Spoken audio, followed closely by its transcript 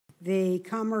The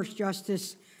Commerce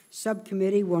Justice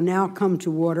Subcommittee will now come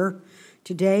to order.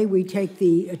 Today we take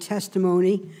the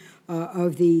testimony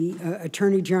of the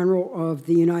Attorney General of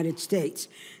the United States.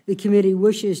 The committee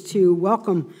wishes to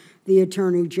welcome the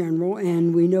Attorney General,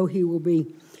 and we know he will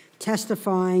be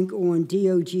testifying on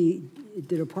DOJ,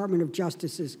 the Department of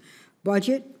Justice's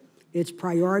budget, its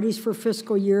priorities for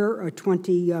fiscal year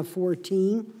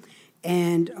 2014,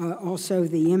 and also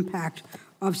the impact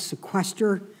of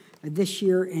sequester this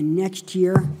year and next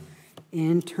year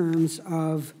in terms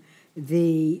of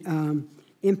the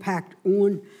impact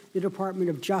on the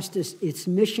Department of Justice, its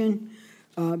mission,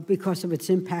 because of its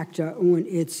impact on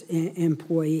its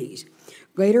employees.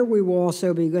 Later, we will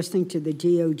also be listening to the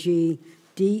DOJ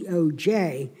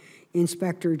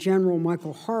Inspector General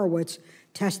Michael Horowitz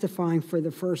testifying for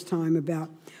the first time about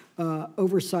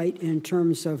oversight in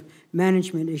terms of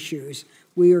management issues.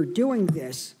 We are doing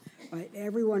this.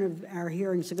 Every one of our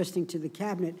hearings listening to the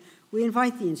Cabinet, we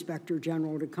invite the Inspector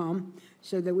General to come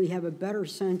so that we have a better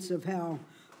sense of how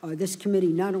this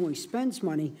committee not only spends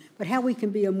money, but how we can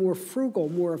be a more frugal,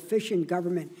 more efficient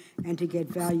government and to get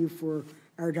value for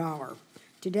our dollar.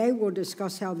 Today, we'll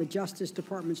discuss how the Justice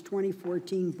Department's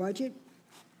 2014 budget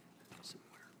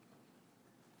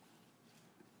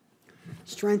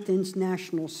strengthens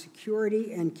national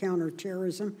security and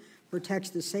counterterrorism, protects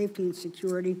the safety and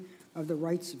security of the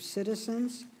rights of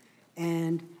citizens,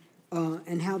 and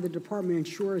how the department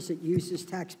ensures it uses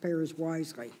taxpayers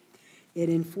wisely. It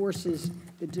enforces,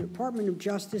 the Department of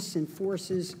Justice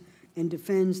enforces and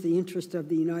defends the interest of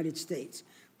the United States.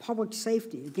 Public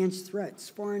safety against threats,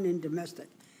 foreign and domestic,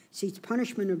 seeks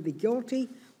punishment of the guilty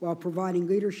while providing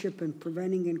leadership in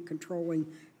preventing and controlling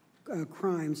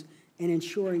crimes and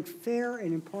ensuring fair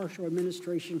and impartial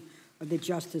administration of the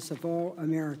justice of all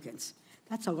Americans.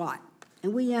 That's a lot.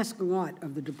 And we ask a lot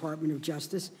of the Department of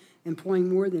Justice,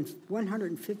 employing more than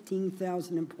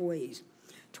 115,000 employees.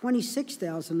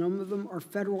 26,000 of them are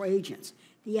federal agents,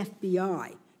 the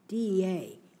FBI,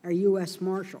 DEA, our U.S.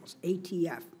 Marshals,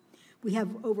 ATF. We have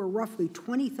over roughly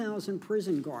 20,000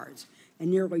 prison guards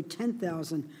and nearly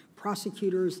 10,000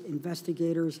 prosecutors,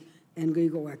 investigators, and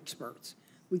legal experts.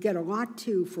 We get a lot,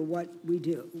 too, for what we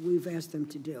do. We've asked them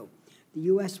to do. The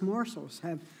U.S. Marshals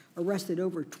have arrested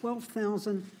over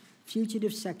 12,000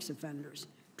 fugitive sex offenders.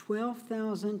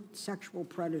 12,000 sexual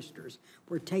predators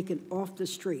were taken off the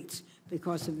streets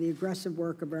because of the aggressive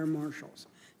work of our marshals.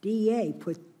 DEA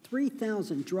put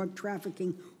 3,000 drug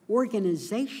trafficking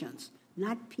organizations,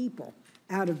 not people,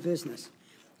 out of business.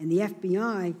 And the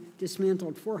FBI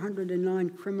dismantled 409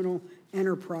 criminal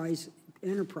enterprises.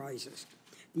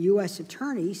 The U.S.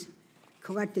 attorneys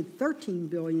collected $13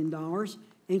 billion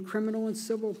in criminal and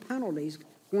civil penalties,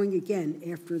 going again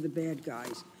after the bad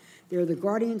guys. They're the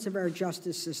guardians of our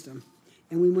justice system,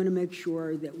 and we want to make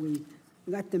sure that we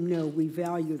let them know we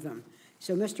value them.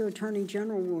 So, Mr. Attorney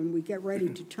General, when we get ready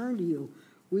to turn to you,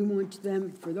 we want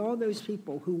them, for all those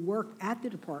people who work at the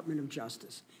Department of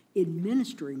Justice,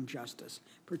 administering justice,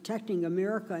 protecting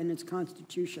America and its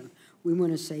Constitution, we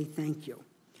want to say thank you.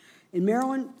 In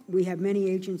Maryland, we have many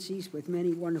agencies with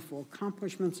many wonderful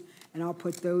accomplishments, and I'll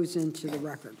put those into the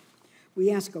record. We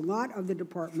ask a lot of the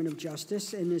Department of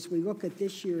Justice, and as we look at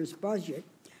this year's budget,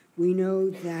 we know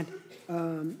that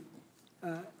the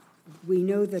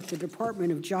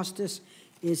Department of Justice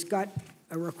has got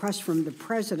a request from the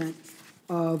President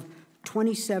of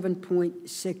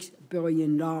 $27.6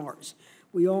 billion.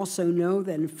 We also know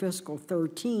that in fiscal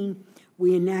 13,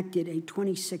 we enacted a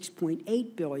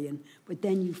 $26.8 billion, but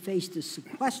then you faced a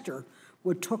sequester,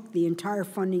 which took the entire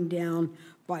funding down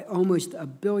by almost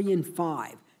 $1.5 billion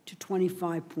to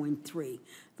 25.3.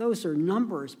 Those are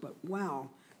numbers, but wow,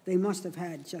 they must have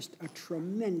had just a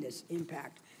tremendous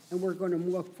impact, and we're going to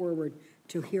look forward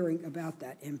to hearing about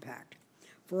that impact.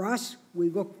 For us, we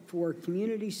look for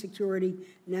community security,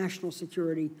 national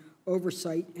security,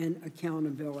 oversight, and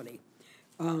accountability.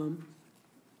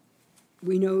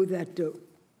 We know that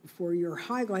for your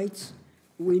highlights,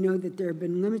 we know that there have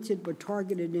been limited but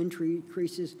targeted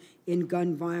increases in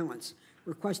gun violence,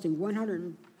 requesting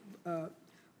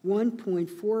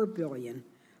 $1.4 billion,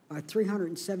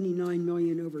 $379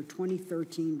 million over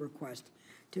 2013 request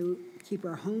to keep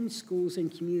our homes, schools,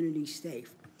 and communities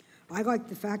safe. I like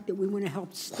the fact that we want to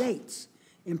help states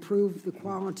improve the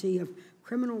quality of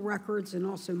criminal records and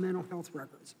also mental health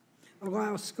records,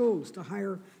 allow schools to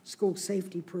hire school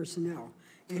safety personnel,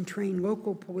 and train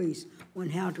local police on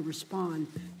how to respond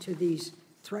to these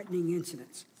threatening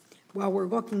incidents. While we're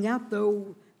looking out,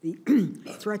 though, the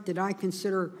threat that I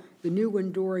consider the new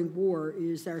enduring war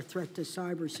is our threat to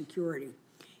cybersecurity.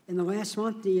 In the last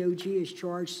month, DOJ has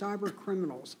charged cyber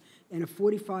criminals in a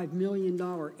 $45 million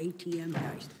ATM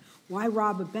heist. Why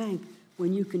rob a bank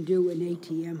when you can do an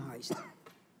ATM heist?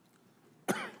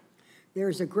 There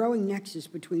is a growing nexus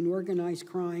between organized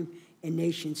crime and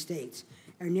nation states.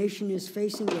 Our nation is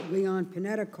facing what Leon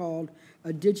Panetta called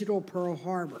a digital Pearl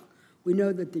Harbor. We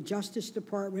know that the Justice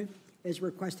Department is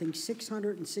requesting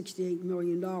 $668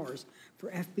 million for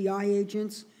FBI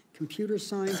agents, computer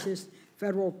scientists,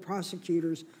 federal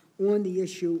prosecutors on the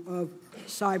issue of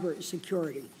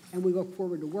cybersecurity. And we look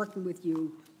forward to working with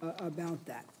you about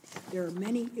that. There are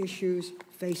many issues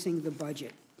facing the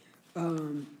budget.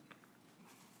 One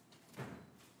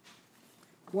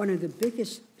of the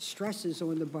biggest stresses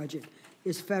on the budget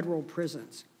is federal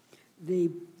prisons.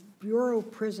 The Bureau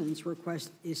of Prisons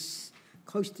request is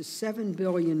close to $7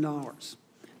 billion.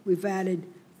 We've added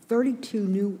 32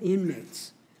 new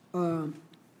inmates for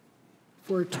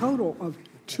a total of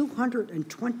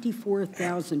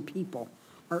 224,000 people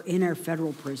are in our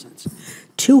federal prisons.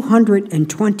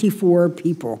 224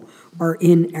 people are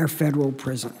in our federal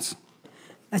prisons.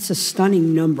 That's a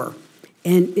stunning number,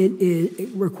 and it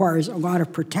requires a lot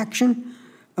of protection.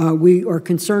 We are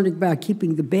concerned about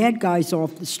keeping the bad guys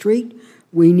off the street.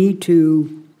 We need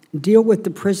to deal with the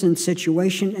prison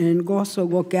situation and also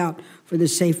look out for the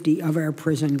safety of our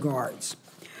prison guards.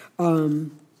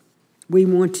 We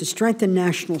want to strengthen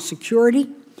national security,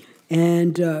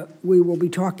 and we will be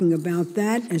talking about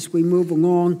that as we move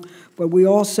along. But we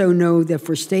also know that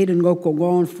for state and local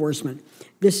law enforcement,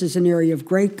 this is an area of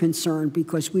great concern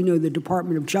because we know the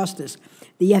Department of Justice,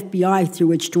 the FBI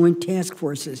through its joint task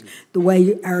forces, the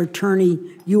way our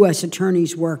U.S.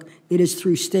 attorneys work, it is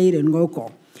through state and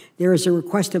local. There is a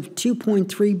request of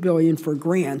 $2.3 billion for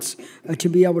grants to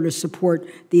be able to support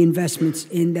the investments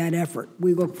in that effort.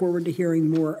 We look forward to hearing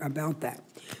more about that.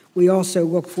 We also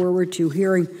look forward to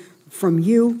hearing from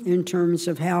you in terms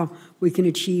of how we can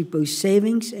achieve both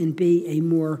savings and be a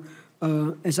more,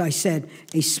 as I said,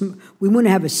 we want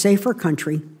to have a safer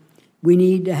country. We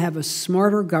need to have a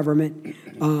smarter government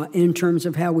in terms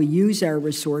of how we use our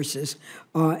resources,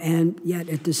 and yet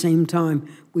at the same time,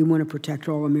 we want to protect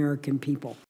all American people.